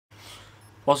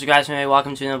What's up guys,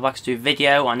 welcome to another BO2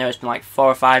 video. I know it's been like 4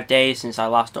 or 5 days since I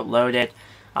last uploaded.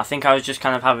 I think I was just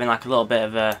kind of having like a little bit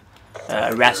of a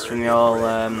rest from the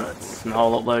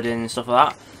whole uploading and stuff like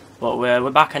that. But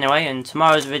we're back anyway, and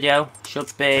tomorrow's video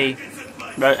should be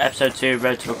episode 2,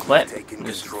 Road to a Clip. I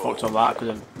just fucked up that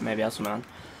because I maybe had something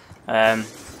on.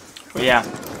 But yeah,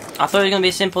 I thought it was going to be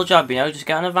a simple job, you know, just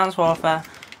get on Advanced Warfare,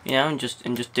 you know, and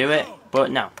just do it.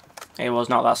 But no, it was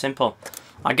not that simple.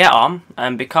 I get on,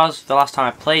 and because the last time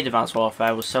I played Advanced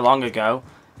Warfare was so long ago,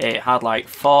 it had like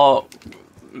 4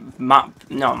 not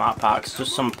map packs,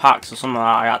 just some packs or something that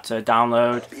I had to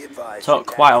download. Took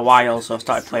quite a while, so I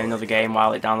started playing another game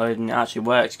while it downloaded, and it actually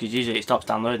works, because usually it stops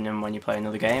downloading them when you play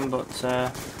another game, but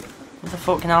where the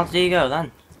fucking hell did he go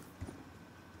then?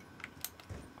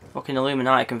 Fucking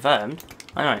Illuminati confirmed.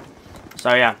 Anyway,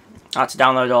 so yeah, I had to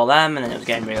download all them, and then it was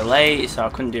getting really late, so I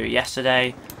couldn't do it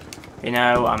yesterday. You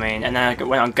know, I mean, and then I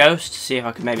went on Ghost to see if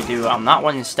I could maybe do it on that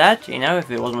one instead. You know,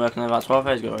 if it wasn't working on Advanced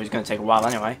Warfare, it was going to take a while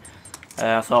anyway.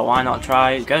 I thought, why not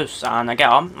try Ghost? And I get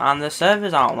on, and the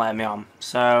servers aren't letting me on.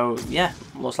 So, yeah,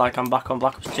 looks like I'm back on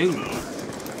Black Ops 2.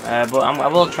 But I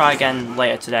will try again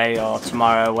later today or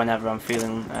tomorrow, whenever I'm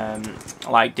feeling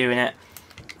like doing it.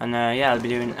 And yeah, I'll be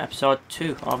doing episode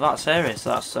 2 of that series.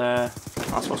 That's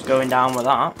what's going down with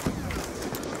that.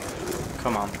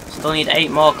 Come on. Still need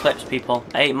 8 more clips, people.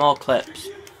 8 more clips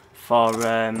for what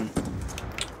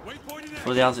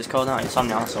the hell is it called now?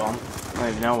 Insomnia, so on. I don't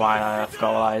even know why I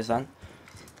forgot what that is then.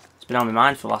 It's been on my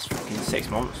mind for the last fucking 6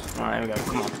 months. Alright, here we go,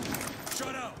 come on.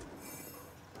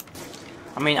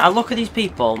 I mean, I look at these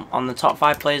people on the top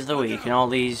 5 players of the week and all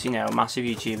these, you know, massive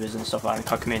YouTubers and stuff like that in the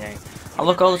COD community. I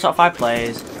look at all the top 5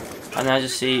 players and I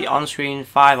just see on screen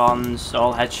 5 ons,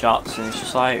 all headshots, and it's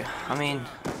just like, I mean,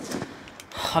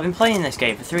 I've been playing this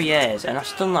game for 3 years and I've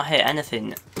still not hit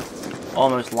anything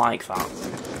almost like that.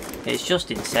 It's just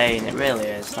insane, it really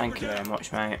is. Thank you very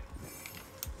much, mate.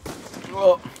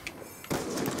 Whoa.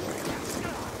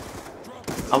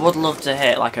 I would love to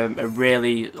hit like a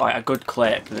really, like a good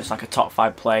clip, that's like a top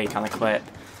 5 play kind of clip,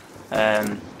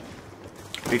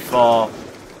 before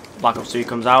Black Ops 2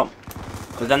 comes out.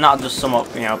 Because then that'll just sum up,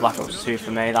 you know, Black Ops 2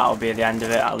 for me. That'll be the end of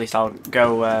it. At least I'll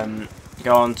go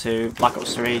on to Black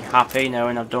Ops 3 happy,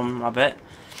 knowing I've done my bit.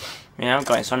 You know,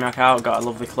 got Insomniac out, got a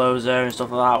lovely closer and stuff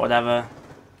like that, whatever.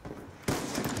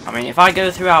 I mean, if I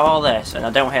go throughout all this and I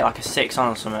don't hit like a 6 on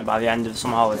or something by the end of the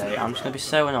summer holiday, I'm just going to be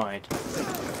so annoyed.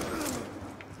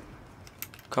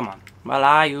 Come on. Where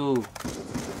are you?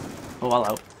 Oh,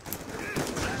 hello.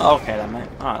 Okay then, mate.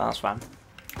 Alright, that's fine.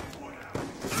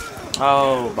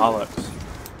 Oh, bollocks.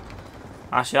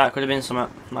 Actually, that could have been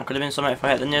something. That could have been something if I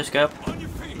hit the no scope.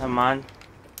 Never mind.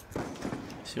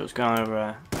 See what's going on over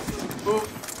there. Ooh.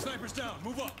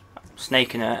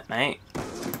 Snaking it, mate.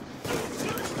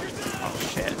 Oh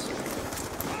shit.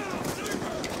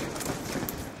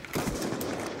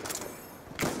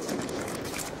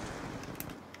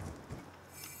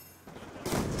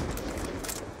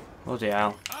 Bloody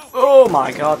hell. Oh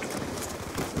my god.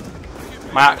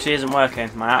 My axie isn't working.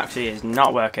 My axie is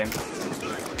not working.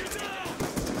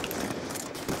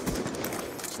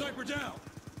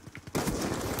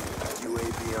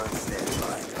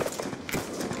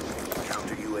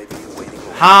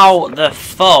 How the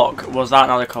fuck was that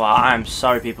not a call out? I am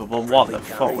sorry people, but what the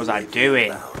fuck was I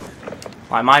doing?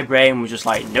 Like, my brain was just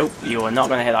like, nope, you are not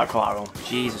going to hit that call out roll.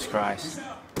 Jesus Christ.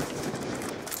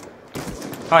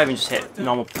 Can't even just hit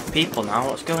normal people now.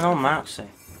 What's going on, Maxie?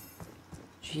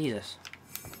 Jesus.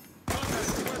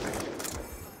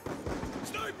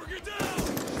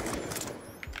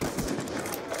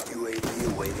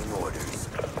 UAV awaiting orders.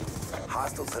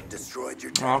 Hostiles have destroyed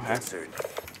your tank insert.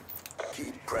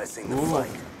 Keep pressing the fight.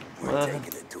 We're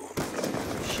taking it to them.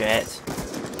 Shit.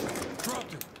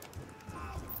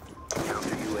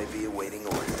 Counter UAV awaiting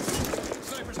orders.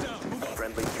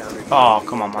 Friendly counter Oh,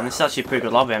 come on, man. This is actually a pretty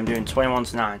good lobby. I'm doing 21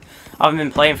 to 9. I haven't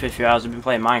been playing for a few hours. I've been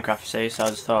playing Minecraft, you see, so I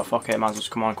just thought, fuck it, might as well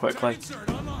just come on quickly.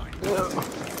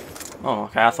 Oh,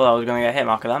 okay. I thought I was going to get a hit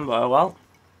marker then, but oh well.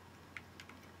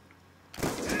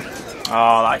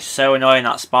 Oh, that is so annoying,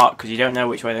 that spot, because you don't know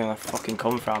which way they're going to fucking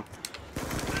come from.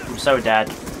 I'm so dead.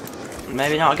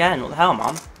 Maybe not again. What the hell,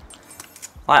 man?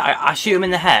 Like, I shoot him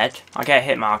in the head, I get a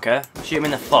hit marker. I shoot him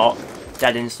in the foot,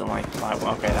 dead instantly. Like,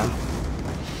 well, okay then.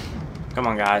 Come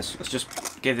on, guys. Let's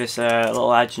just give this a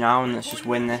little edge now, and let's just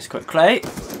win this quickly.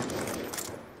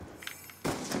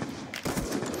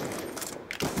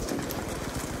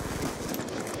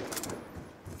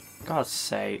 God's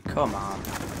sake, come on.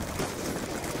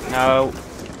 No.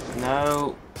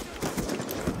 No.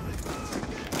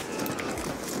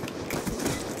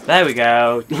 There we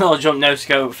go. Little jump no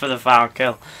scope for the final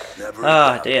kill.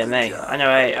 Oh dear me.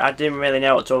 Anyway, I didn't really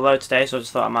know what to upload today, so I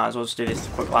just thought I might as well just do this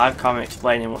quick live comment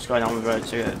explaining what's going on with Road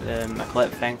to a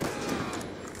clip thing.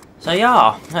 So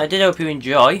yeah, I did hope you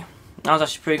enjoy. That was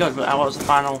actually pretty good. But what was the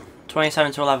final?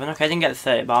 27 to 11. Okay, I didn't get the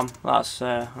 30 bomb. That's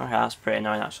okay. That's pretty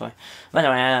annoying actually. But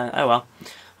anyway, oh well.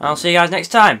 I'll see you guys next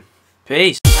time.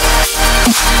 Peace.